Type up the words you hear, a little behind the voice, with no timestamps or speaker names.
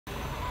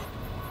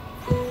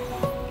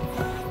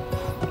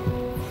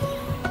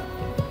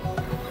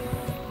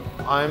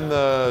I'm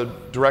the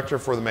director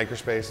for the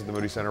makerspace at the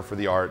Moody Center for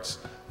the Arts.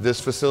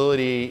 This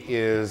facility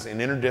is an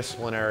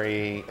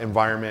interdisciplinary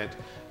environment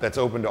that's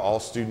open to all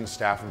students,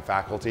 staff, and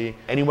faculty.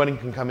 Anybody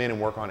can come in and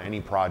work on any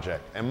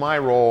project. And my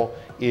role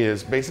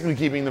is basically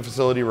keeping the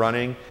facility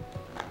running.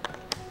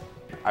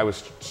 I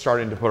was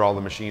starting to put all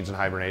the machines in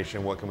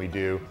hibernation. What can we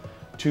do?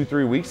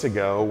 2-3 weeks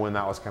ago, when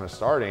that was kind of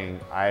starting,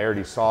 I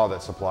already saw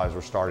that supplies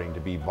were starting to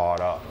be bought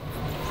up.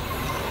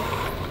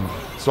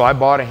 So I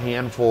bought a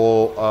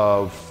handful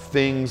of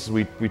things.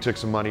 We took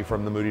some money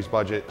from the Moody's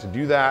budget to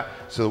do that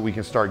so that we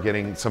can start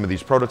getting some of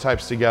these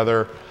prototypes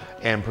together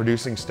and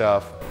producing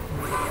stuff.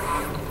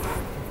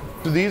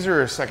 So these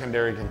are a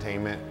secondary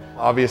containment.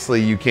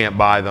 Obviously you can't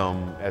buy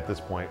them at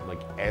this point,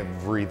 like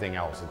everything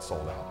else is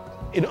sold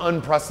out. In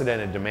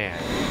unprecedented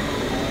demand.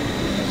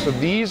 So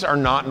these are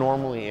not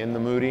normally in the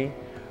Moody.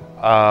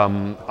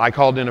 I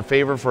called in a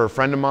favor for a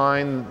friend of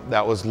mine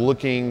that was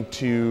looking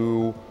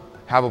to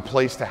have a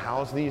place to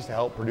house these, to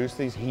help produce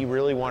these. He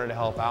really wanted to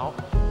help out.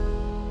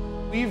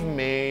 We've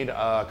made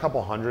a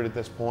couple hundred at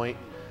this point.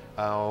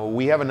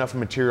 We have enough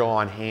material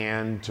on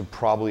hand to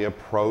probably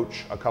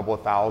approach a couple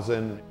of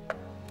thousand.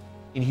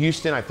 In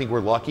Houston, I think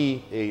we're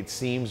lucky. It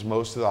seems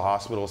most of the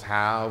hospitals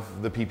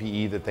have the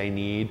PPE that they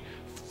need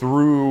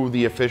through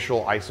the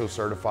official ISO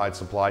certified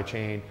supply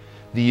chain.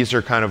 These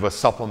are kind of a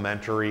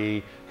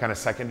supplementary, kind of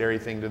secondary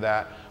thing to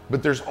that.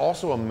 But there's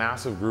also a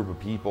massive group of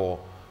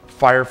people,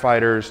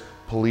 firefighters,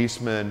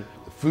 policemen,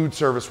 food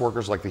service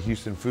workers like the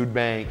Houston Food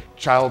Bank,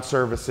 child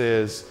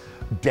services,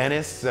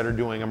 dentists that are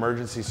doing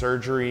emergency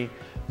surgery.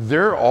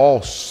 They're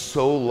all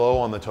so low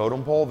on the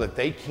totem pole that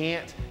they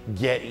can't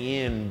get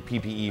in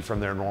PPE from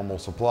their normal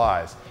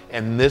supplies.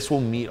 And this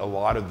will meet a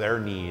lot of their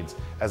needs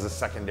as a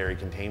secondary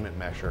containment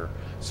measure.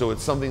 So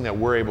it's something that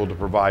we're able to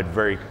provide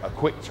a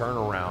quick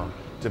turnaround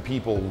to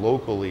people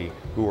locally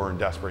who are in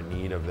desperate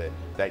need of it,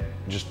 that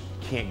just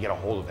can't get a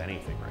hold of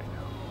anything right now.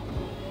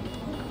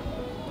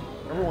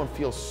 Everyone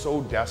feels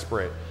so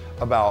desperate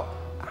about,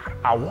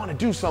 I want to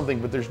do something,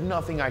 but there's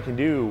nothing I can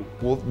do.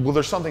 Well,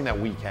 there's something that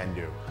we can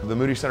do. The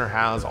Moody Center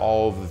has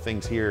all of the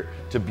things here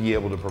to be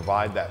able to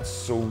provide that,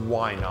 so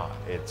why not?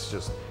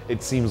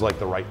 It seems like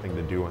the right thing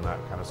to do in that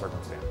kind of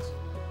circumstance.